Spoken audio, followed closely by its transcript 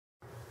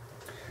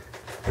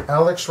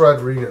Alex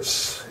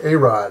Rodriguez,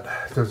 A-Rod,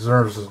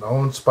 deserves his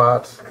own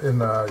spot in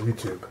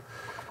YouTube.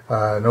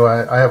 No,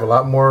 I have a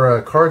lot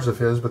more cards of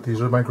his, but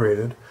these are my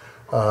graded.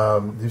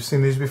 You've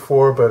seen these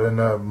before, but in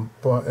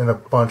a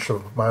bunch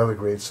of my other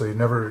grades, so you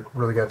never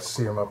really got to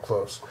see them up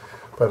close.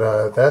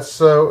 But that's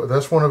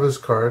one of his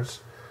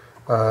cards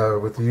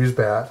with the used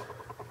bat,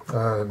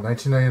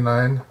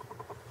 1999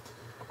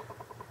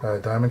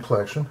 Diamond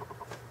Collection,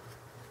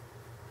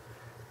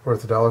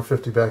 worth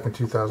 $1.50 back in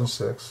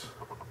 2006.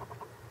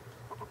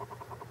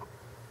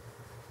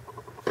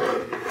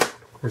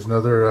 Here's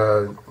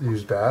another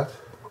used bat.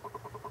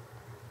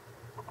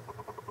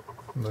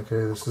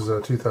 Okay, this is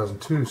a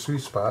 2002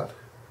 Sweet Spot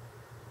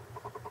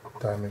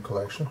Diamond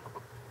Collection.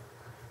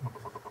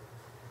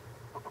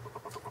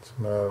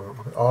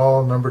 Some,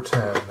 all number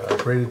 10,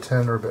 graded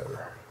 10 or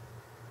better.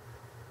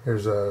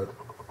 Here's a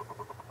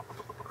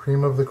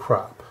Cream of the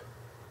Crop.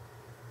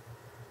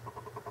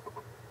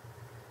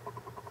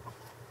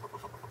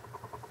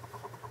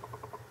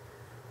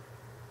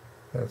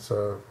 It's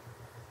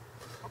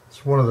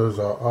one of those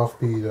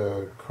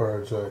offbeat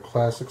cards,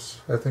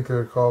 classics, I think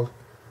they're called.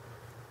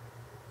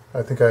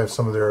 I think I have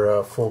some of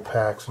their full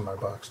packs in my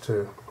box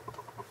too.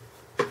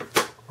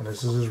 And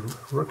this is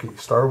his rookie,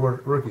 Star Wars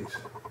Rookies.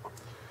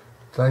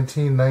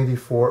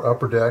 1994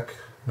 Upper Deck,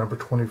 number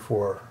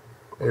 24,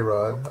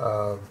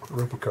 A-Rod,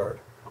 rookie card.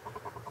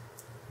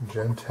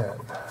 Gen 10.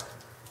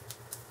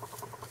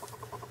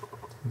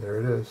 There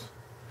it is.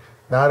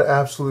 Not an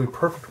absolutely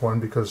perfect one,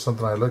 because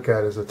something I look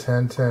at is a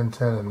 10, 10,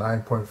 10, and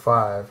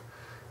 9.5.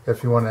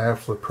 If you want an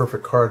absolute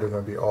perfect card, they're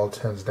going to be all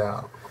 10s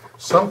down.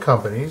 Some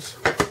companies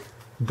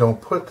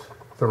don't put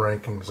the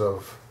rankings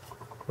of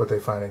what they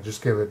find and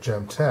just give it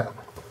Gem 10.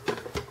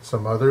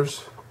 Some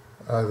others,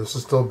 this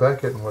is still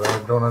Beckett, and what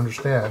I don't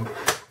understand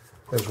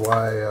is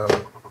why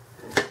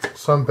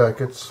some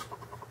Becketts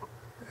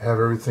have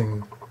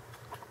everything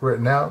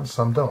written out and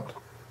some don't.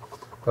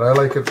 But I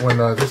like it when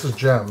this is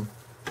Gem,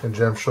 and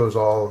Gem shows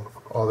all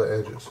the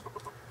edges,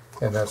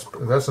 and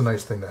that's a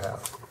nice thing to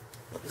have.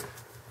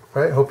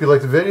 Alright, hope you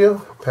liked the video.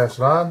 Pass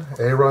it on.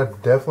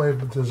 A-Rod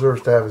definitely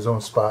deserves to have his own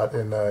spot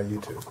in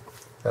YouTube.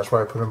 That's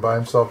why I put him by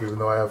himself, even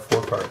though I have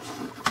 4 cards.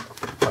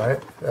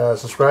 Alright,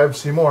 subscribe to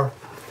see more.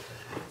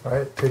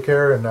 Alright, take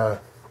care, and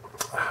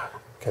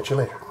catch you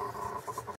later.